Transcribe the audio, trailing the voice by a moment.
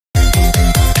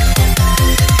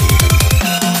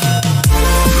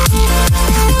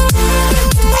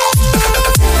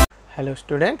Hello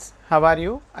students, how are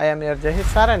you? I am your JAHEER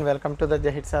Sir and welcome to the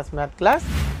JAHEER Sir's math class.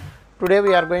 Today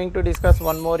we are going to discuss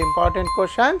one more important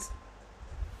question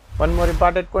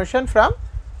from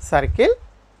circle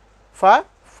for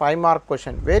 5 mark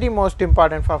question, very most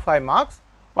important for 5 marks.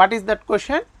 What is that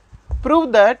question?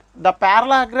 Prove that the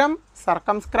parallelogram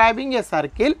circumscribing a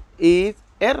circle is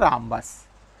a rhombus.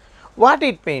 What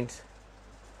it means?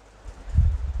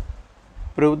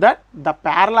 Prove that the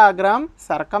parallelogram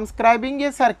circumscribing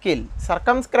a circle.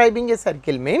 Circumscribing a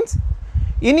circle means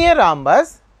in a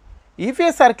rhombus, if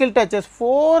a circle touches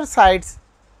 4 sides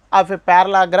of a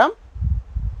parallelogram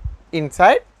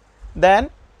inside, then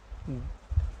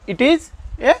it is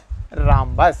a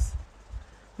rhombus.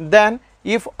 Then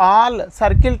if all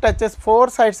circle touches 4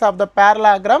 sides of the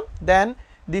parallelogram, then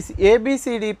this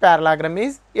ABCD parallelogram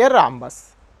is a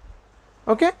rhombus.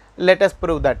 Okay, let us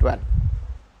prove that one.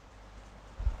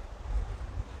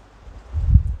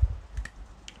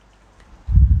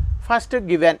 First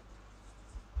given,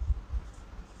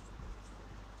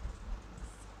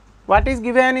 what is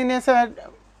given in a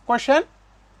question?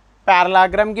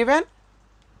 Parallelogram given.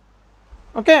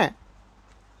 Okay.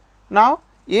 Now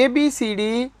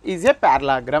ABCD is a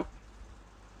parallelogram.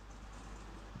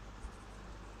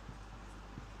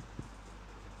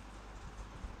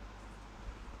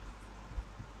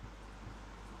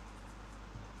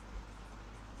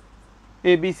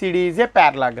 ABCD is a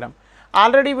parallelogram.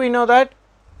 Already we know that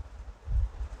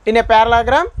in a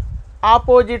parallelogram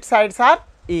opposite sides are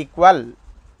equal.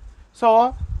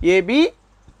 So AB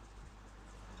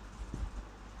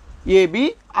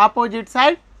opposite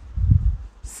side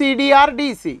CD or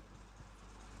DC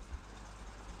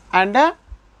and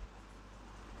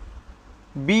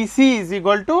BC is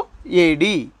equal to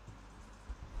AD.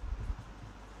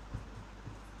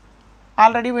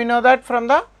 Already we know that from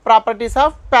the properties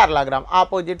of parallelogram,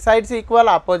 opposite sides equal,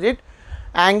 opposite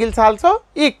angles also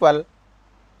equal.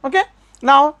 Okay.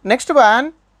 Now next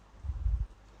one,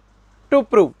 to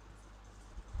prove.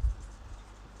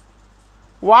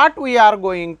 What we are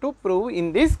going to prove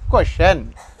in this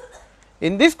question?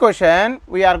 In this question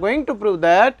we are going to prove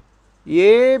that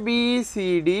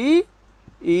ABCD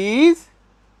is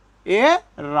a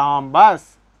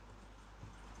rhombus.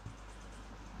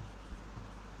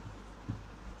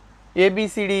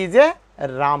 ABCD is a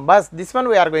rhombus. This one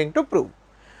we are going to prove.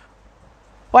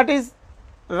 What is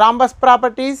rhombus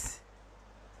properties?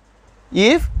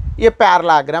 If a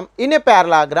parallelogram, in a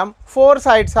parallelogram 4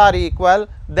 sides are equal,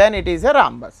 then it is a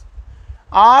rhombus.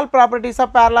 All properties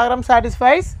of parallelogram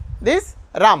satisfies this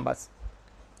rhombus.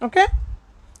 Okay.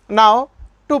 Now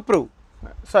to prove,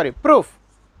 proof.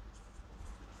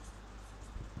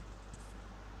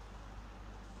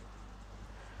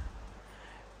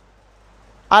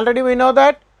 Already we know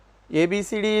that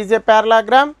ABCD is a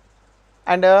parallelogram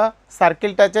and a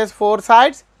circle touches 4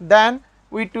 sides, then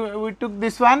we took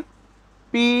this one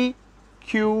P,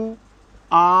 Q,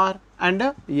 R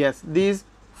and S, these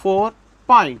 4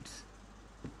 points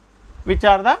which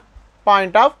are the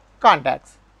point of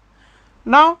contacts.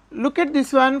 Now look at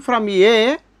this one from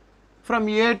A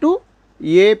to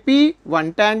AP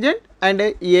one tangent and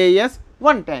AS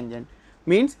one tangent,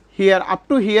 means here up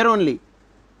to here only,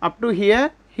 up to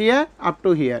here, here, up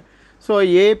to here. So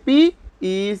AP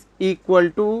is equal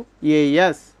to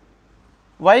AS.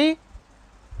 Why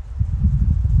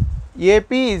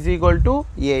AP is equal to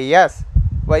AS?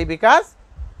 Why? Because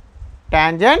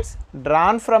tangents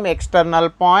drawn from external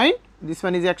point, this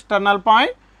one is external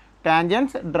point,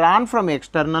 tangents drawn from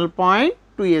external point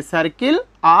to a circle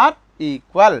are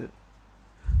equal.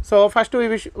 So first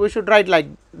we should write like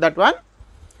that one,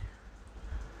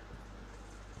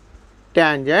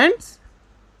 tangents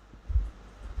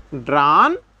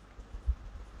drawn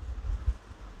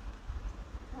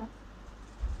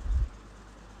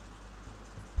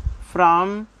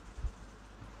from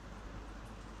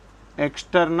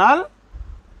external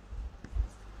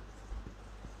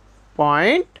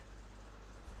point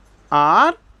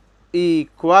are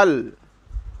equal.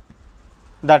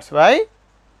 That is why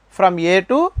from A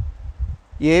to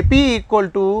AP equal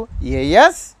to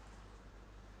AS,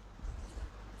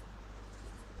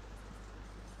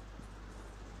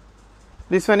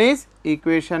 this one is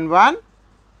equation 1.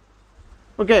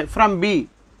 Okay. From B,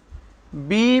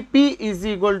 BP is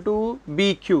equal to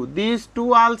BQ, these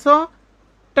two also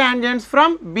tangents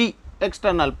from B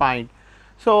external point.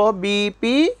 So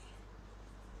BP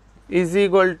is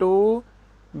equal to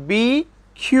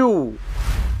BQ,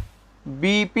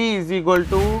 BP is equal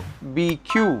to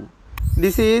BQ,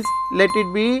 this is, let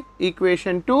it be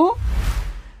equation 2.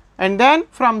 And then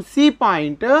from C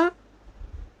point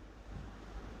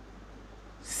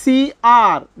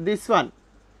CR, this one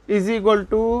is equal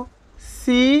to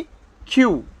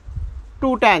CQ,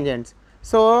 two tangents.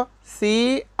 So,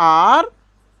 CR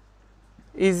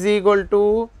is equal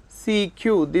to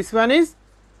CQ. This one is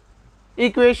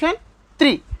equation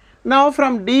 3. Now,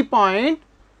 from D point,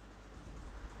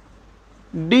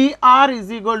 DR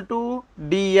is equal to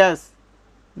DS.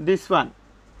 This one.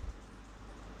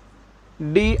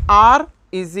 DR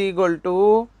is equal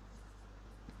to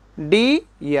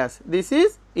DS. This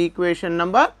is equation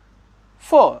number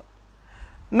 4.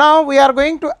 Now, we are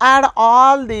going to add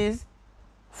all these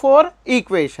 4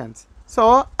 equations.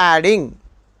 So, adding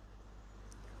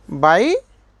by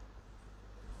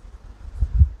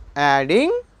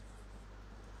adding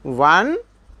 1,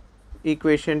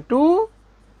 equation 2,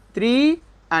 3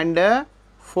 and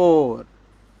 4.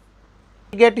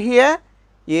 We get here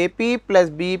AP plus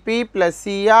BP plus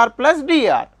CR plus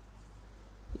DR.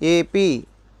 AP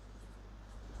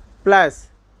plus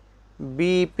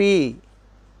BP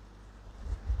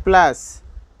plus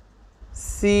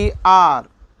CR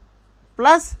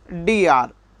plus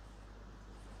DR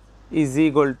is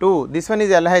equal to, this one is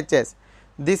LHS,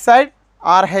 this side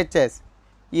RHS,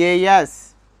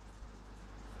 AS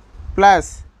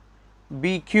plus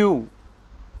BQ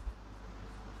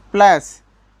plus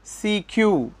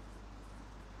CQ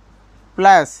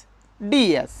plus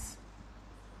DS.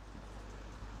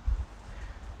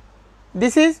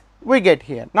 This is we get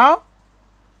here. Now,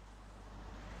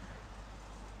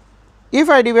 if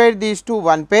I divide these two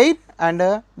one pair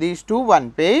and these two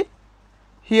one pair,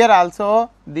 here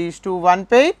also these two one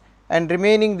pair and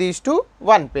remaining these two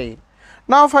one pair.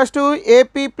 Now, first to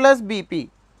AP plus BP.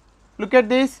 Look at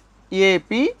this,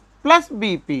 AP plus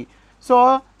BP.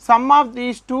 So, sum of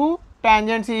these two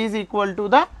tangents is equal to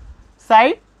the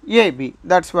side AB.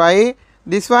 That is why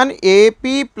this one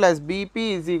AP plus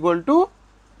BP is equal to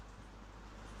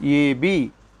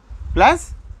AB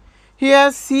plus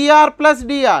here CR plus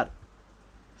DR.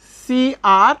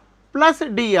 CR plus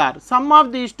DR. Sum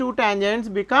of these two tangents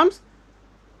becomes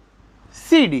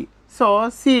CD. So,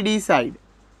 CD side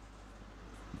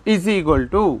is equal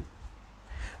to,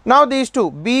 now these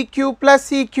two BQ plus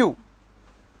CQ,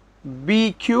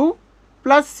 BQ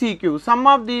plus CQ, sum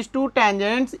of these two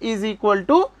tangents is equal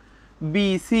to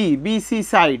BC, BC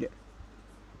side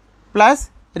plus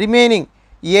remaining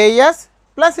AS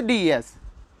plus DS,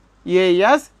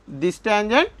 AS this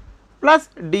tangent plus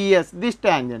DS this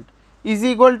tangent is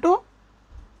equal to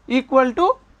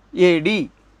AD.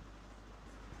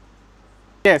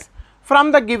 Yes,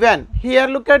 from the given here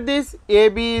look at this,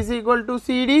 AB is equal to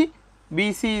CD,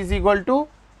 BC is equal to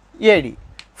AD.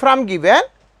 From given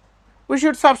we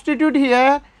should substitute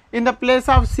here, in the place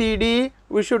of CD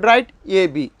we should write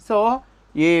AB. So,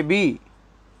 AB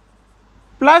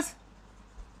plus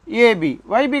AB.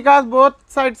 Why? Because both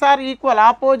sides are equal,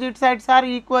 opposite sides are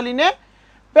equal in a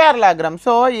parallelogram.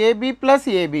 So, AB plus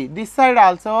AB, this side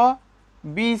also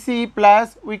BC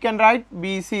plus, we can write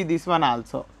BC this one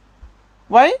also.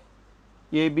 Why?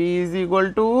 AB is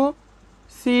equal to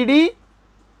CD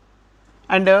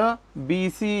and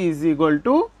BC is equal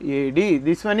to AD.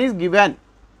 This one is given.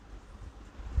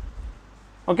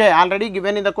 Okay, already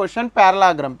given in the question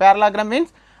parallelogram. Parallelogram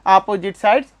means opposite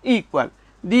sides equal.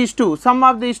 These two, sum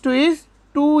of these two is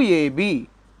 2AB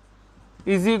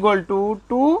is equal to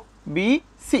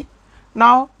 2BC.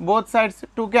 Now, both sides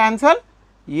to cancel,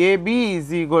 AB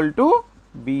is equal to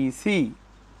BC.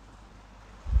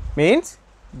 Means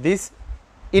this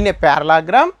in a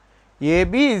parallelogram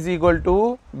AB is equal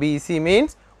to BC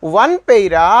means one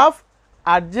pair of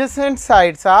adjacent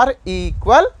sides are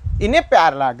equal in a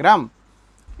parallelogram.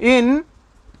 In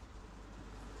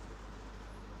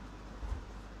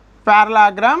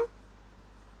parallelogram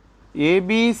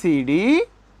ABCD,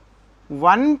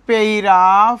 one pair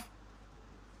of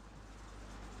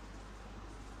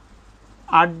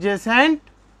adjacent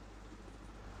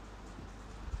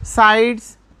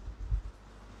sides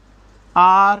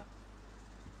are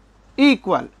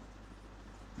equal.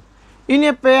 In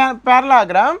a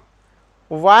parallelogram,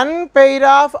 one pair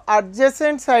of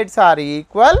adjacent sides are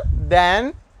equal,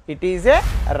 then it is a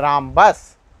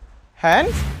rhombus.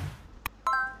 Hence,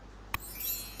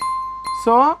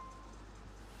 so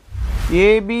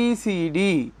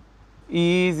ABCD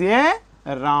is a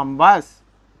rhombus.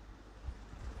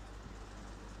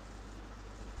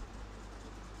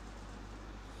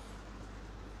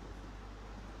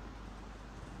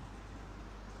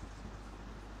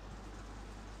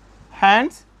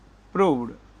 Hence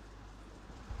proved.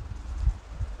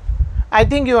 I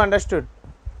think you understood.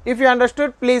 If you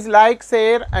understood, please like,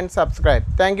 share and subscribe.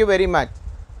 Thank you very much.